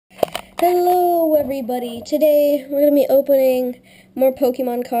Hello everybody, today we're going to be opening more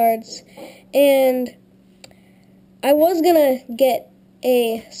Pokemon cards, and I was going to get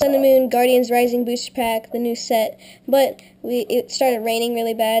a Sun and Moon Guardians Rising booster pack, the new set, but it started raining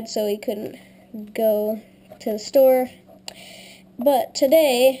really bad, so we couldn't go to the store. But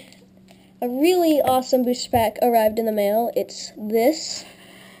today, a really awesome booster pack arrived in the mail. It's this,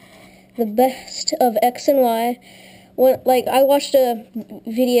 the best of X and Y. I watched a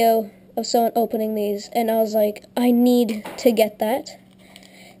video of someone opening these, and I was like, I need to get that.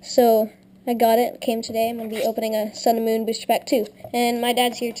 So I got it. It came today. I'm going to be opening a Sun and Moon booster pack too. And my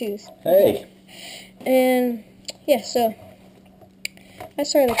dad's here too. Hey. And yeah, so I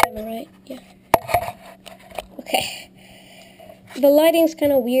started the camera, right? Yeah. Okay. The lighting's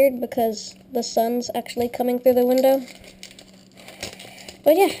kind of weird because the sun's actually coming through the window.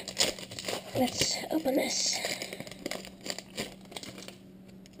 But yeah, let's open this.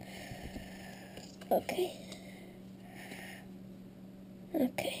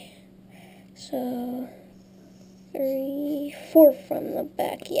 Okay, so 4 from the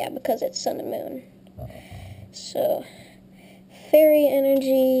back, yeah, because it's Sun and Moon. So, Fairy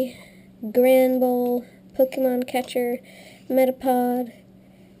Energy, Granbull, Pokemon Catcher, Metapod,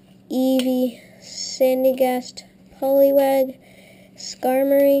 Eevee, Sandygast, Poliwag,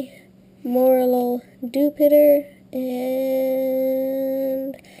 Skarmory, Morlul, Dewpider,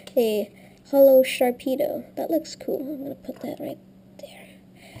 and a Hollow Sharpedo. That looks cool. I'm going to put that right there.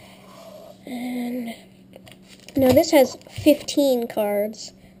 And now this has 15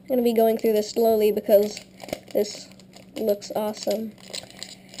 cards. I'm going to be going through this slowly because this looks awesome.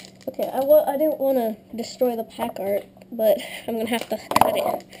 Okay, I didn't want to destroy the pack art, but I'm going to have to cut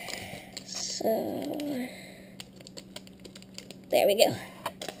it. So, there we go.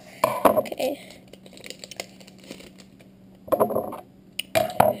 Okay.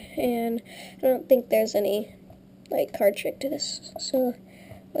 And I don't think there's any, card trick to this, so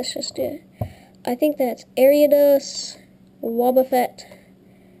let's just do it. I think that's Ariados, Wobbuffet.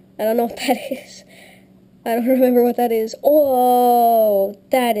 I don't know what that is. I don't remember what that is. Oh,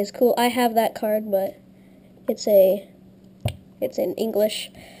 that is cool. I have that card, but it's in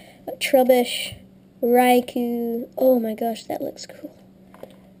English. Trubbish, Raikou. Oh my gosh, that looks cool.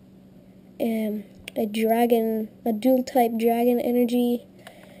 And a dual-type dragon energy.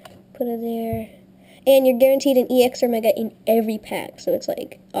 Put it there. And you're guaranteed an EX or Mega in every pack, so it's,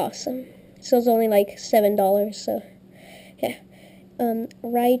 awesome. So it's only, $7, so, yeah.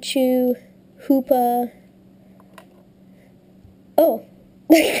 Raichu, Hoopa. Oh,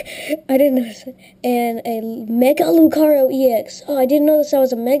 I didn't notice it. And a Mega Lucario EX. Oh, I didn't know that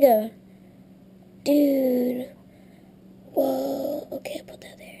was a Mega. Dude. Whoa. Okay, I'll put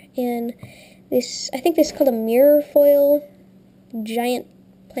that there. And this, I think this is called a Mirror Foil Giant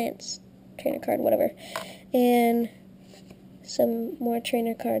Plants trainer card, whatever. And some more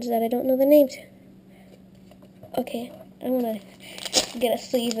trainer cards that I don't know the name to. Okay, I'm gonna get a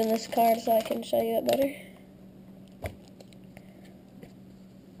sleeve in this card so I can show you it better.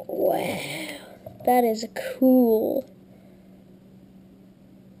 Wow, that is cool.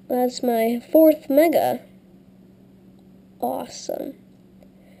 That's my 4th Mega. Awesome.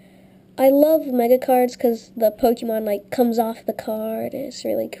 I love Mega cards because the Pokemon, comes off the card. It's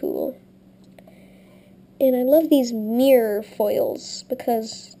really cool. And I love these mirror foils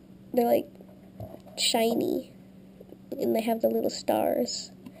because they're, shiny. And they have the little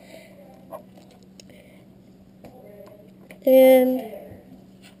stars. And,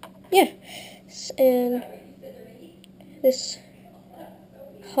 yeah. And this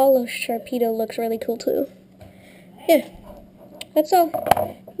Hollow Sharpedo looks really cool, too. Yeah. That's all.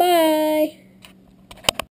 Bye.